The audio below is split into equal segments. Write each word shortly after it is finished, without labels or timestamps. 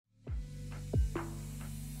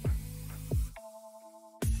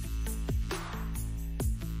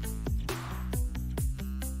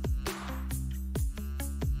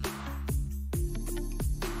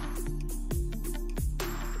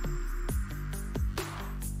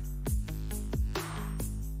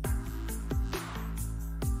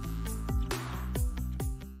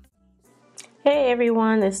Hey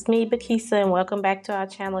everyone, it's me, Bakisa, and welcome back to our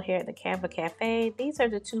channel here at the Canva Cafe. These are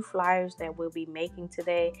the two flyers that we'll be making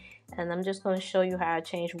today, and I'm just going to show you how I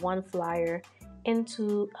change one flyer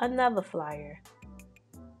into another flyer.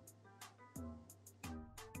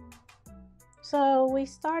 So we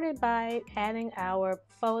started by adding our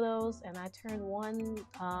photos, and I turned one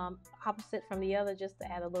opposite from the other just to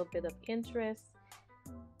add a little bit of interest.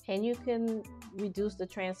 And you can reduce the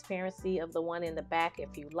transparency of the one in the back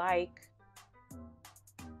if you like.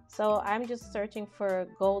 So I'm just searching for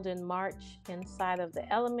Golden March inside of the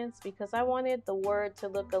elements because I wanted the word to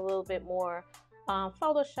look a little bit more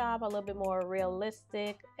Photoshop, a little bit more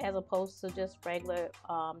realistic as opposed to just regular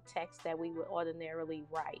text that we would ordinarily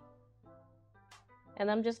write.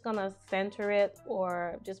 And I'm just gonna center it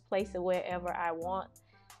or just place it wherever I want.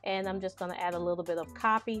 And I'm just gonna add a little bit of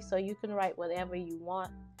copy so you can write whatever you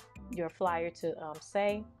want your flyer to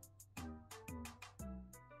say.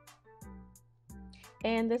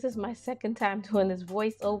 And this is my second time doing this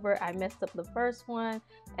voiceover. I messed up the first one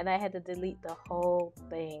and I had to delete the whole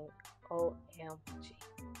thing. OMG.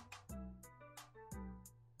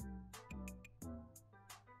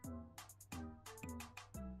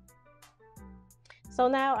 So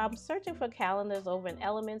now I'm searching for calendars over in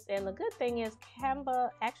Elements, and the good thing is Canva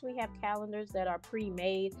actually have calendars that are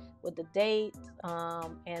pre-made with the date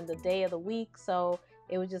and the day of the week. So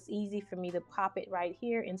it was just easy for me to pop it right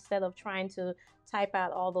here instead of trying to type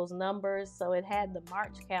out all those numbers. So it had the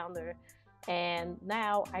March calendar, and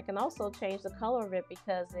now I can also change the color of it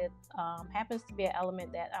because it happens to be an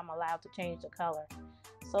element that I'm allowed to change the color.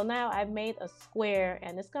 So now I've made a square,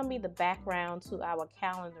 and it's going to be the background to our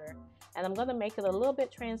calendar. And I'm going to make it a little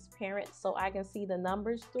bit transparent so I can see the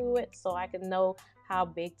numbers through it so I can know how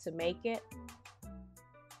big to make it.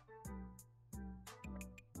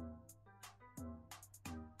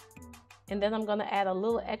 And then I'm going to add a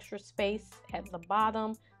little extra space at the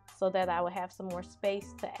bottom so that I will have some more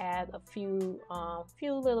space to add a few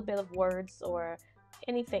little bit of words or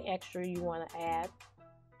anything extra you want to add.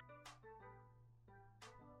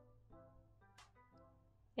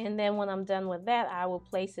 And then when I'm done with that, I will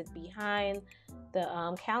place it behind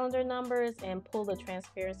the calendar numbers and pull the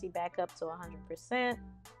transparency back up to 100%.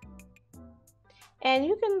 And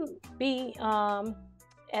you can be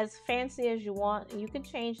as fancy as you want. You can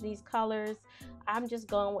change these colors. I'm just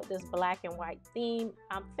going with this black and white theme.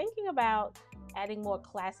 I'm thinking about adding more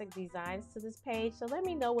classic designs to this page, so let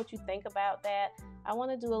me know what you think about that. I want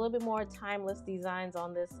to do a little bit more timeless designs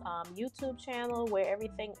on this YouTube channel where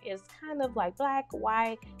everything is kind of like black,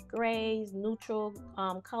 white, grays, neutral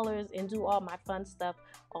colors, and do all my fun stuff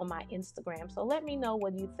on my Instagram. So let me know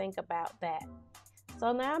what you think about that.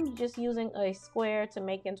 So now I'm just using a square to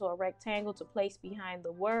make into a rectangle to place behind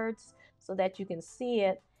the words so that you can see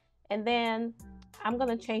it. And then I'm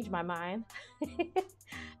going to change my mind.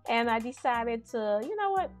 And I decided to, you know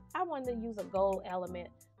what, I wanted to use a gold element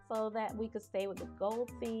so that we could stay with the gold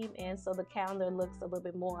theme, and so the calendar looks a little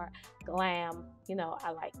bit more glam. You know, I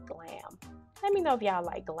like glam. Let me know if y'all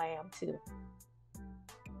like glam too.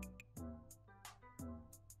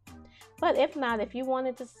 But if not, if you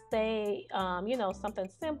wanted to stay, you know, something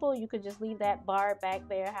simple, you could just leave that bar back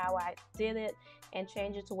there how I did it and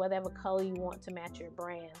change it to whatever color you want to match your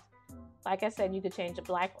brand. Like I said, you could change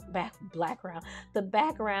the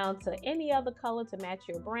background to any other color to match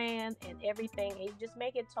your brand and everything. And you just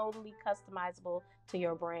make it totally customizable to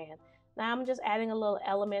your brand. Now I'm just adding a little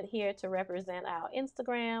element here to represent our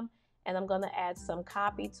Instagram, and I'm going to add some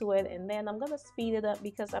copy to it, and then I'm going to speed it up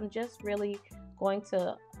because I'm just really going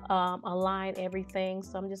to align everything.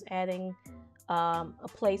 So I'm just adding a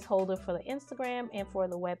placeholder for the Instagram and for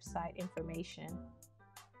the website information.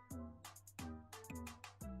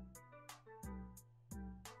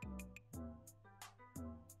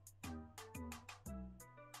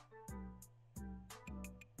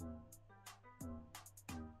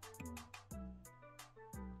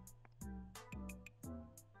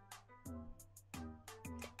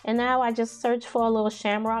 And now I just search for a little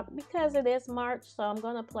shamrock because it is March, so I'm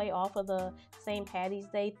going to play off of the St. Patty's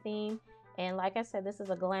Day theme. And like I said, this is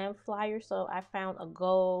a glam flyer, so I found a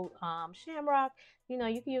gold shamrock. You know,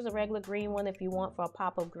 you can use a regular green one if you want for a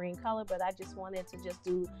pop of green color, but I just wanted to just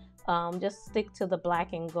do, just stick to the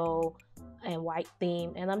black and gold and white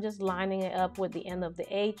theme. And I'm just lining it up with the end of the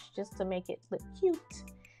H just to make it look cute.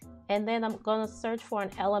 And then I'm going to search for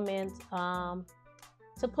an element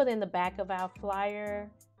to put in the back of our flyer.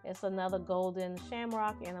 It's another golden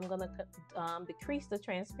shamrock, and I'm going to decrease the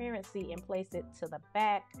transparency and place it to the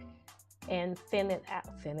back and thin it out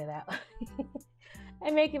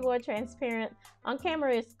and make it more transparent. On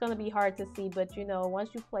camera, it's going to be hard to see, but you know, once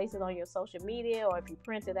you place it on your social media or if you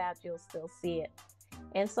print it out, you'll still see it.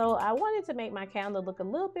 And so I wanted to make my calendar look a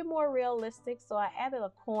little bit more realistic, so I added a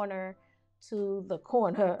corner to the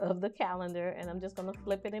corner of the calendar, and I'm just going to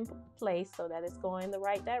flip it in place so that it's going the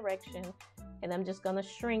right direction. And I'm just going to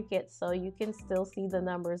shrink it so you can still see the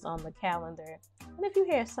numbers on the calendar. And if you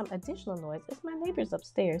hear some additional noise, it's my neighbors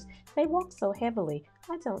upstairs. They walk so heavily.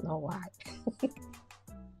 I don't know why.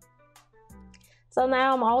 So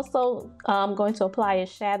now I'm also going to apply a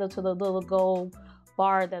shadow to the little gold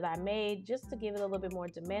bar that I made, just to give it a little bit more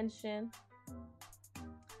dimension.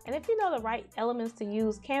 And if you know the right elements to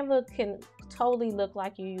use, Canva can totally look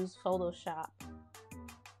like you use Photoshop.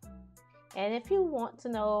 And if you want to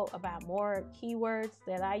know about more keywords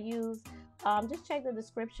that I use, just check the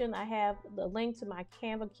description. I have the link to my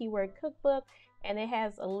Canva keyword cookbook, and it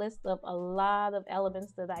has a list of a lot of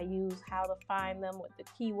elements that I use, how to find them with the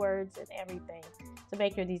keywords and everything to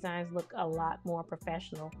make your designs look a lot more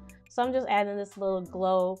professional. So I'm just adding this little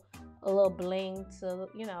glow, a little bling to,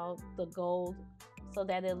 you know, the gold so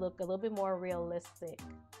that it look a little bit more realistic.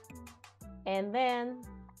 And then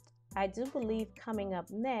I do believe coming up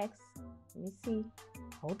next, let me see,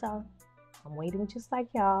 hold on, I'm waiting just like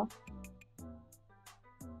y'all.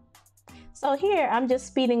 So here I'm just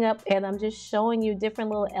speeding up and I'm just showing you different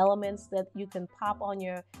little elements that you can pop on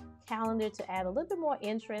your calendar to add a little bit more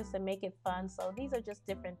interest and make it fun. So these are just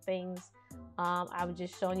different things. I was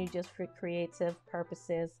just showing you just for creative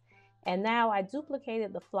purposes. And now I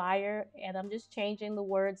duplicated the flyer and I'm just changing the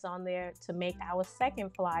words on there to make our second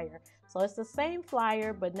flyer. So it's the same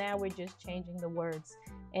flyer, but now we're just changing the words.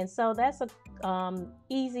 And so that's a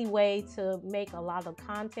easy way to make a lot of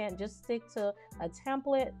content. Just stick to a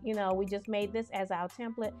template. You know, we just made this as our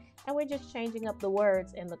template and we're just changing up the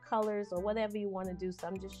words and the colors or whatever you want to do. So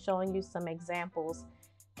I'm just showing you some examples.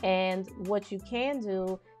 And what you can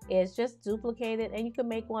do is just duplicate it, and you can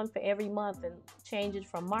make one for every month and change it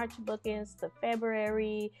from March bookings to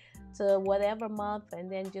February to whatever month,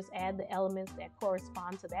 and then just add the elements that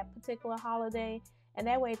correspond to that particular holiday. And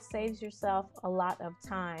that way it saves yourself a lot of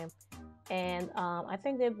time. And I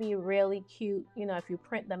think they'd be really cute, you know, if you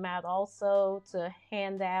print them out also to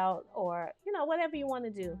hand out, or, you know, whatever you want to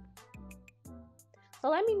do. So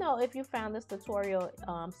let me know if you found this tutorial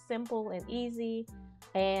simple and easy.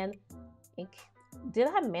 And did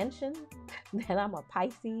I mention that I'm a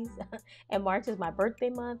Pisces and March is my birthday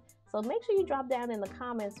month? So make sure you drop down in the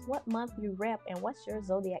comments what month you rep and what's your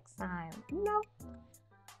zodiac sign, you know?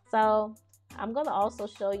 So I'm going to also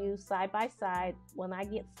show you side by side when I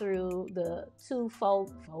get through the two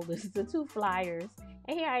folders, the two flyers.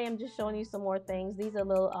 And here I am just showing you some more things. These are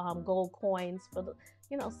little gold coins for the,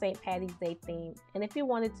 you know, St. Patty's Day theme. And if you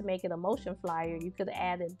wanted to make it a motion flyer, you could have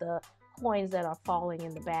added the coins that are falling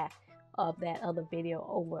in the back of that other video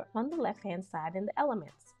over on the left hand side in the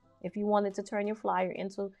elements, if you wanted to turn your flyer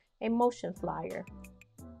into a motion flyer.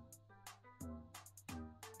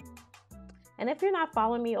 And if you're not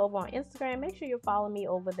following me over on Instagram, make sure you follow me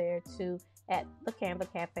over there too at the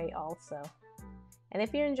Canva Cafe also. And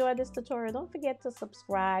if you enjoyed this tutorial, don't forget to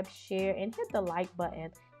subscribe, share, and hit the like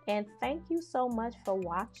button. And thank you so much for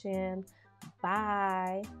watching.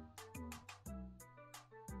 Bye.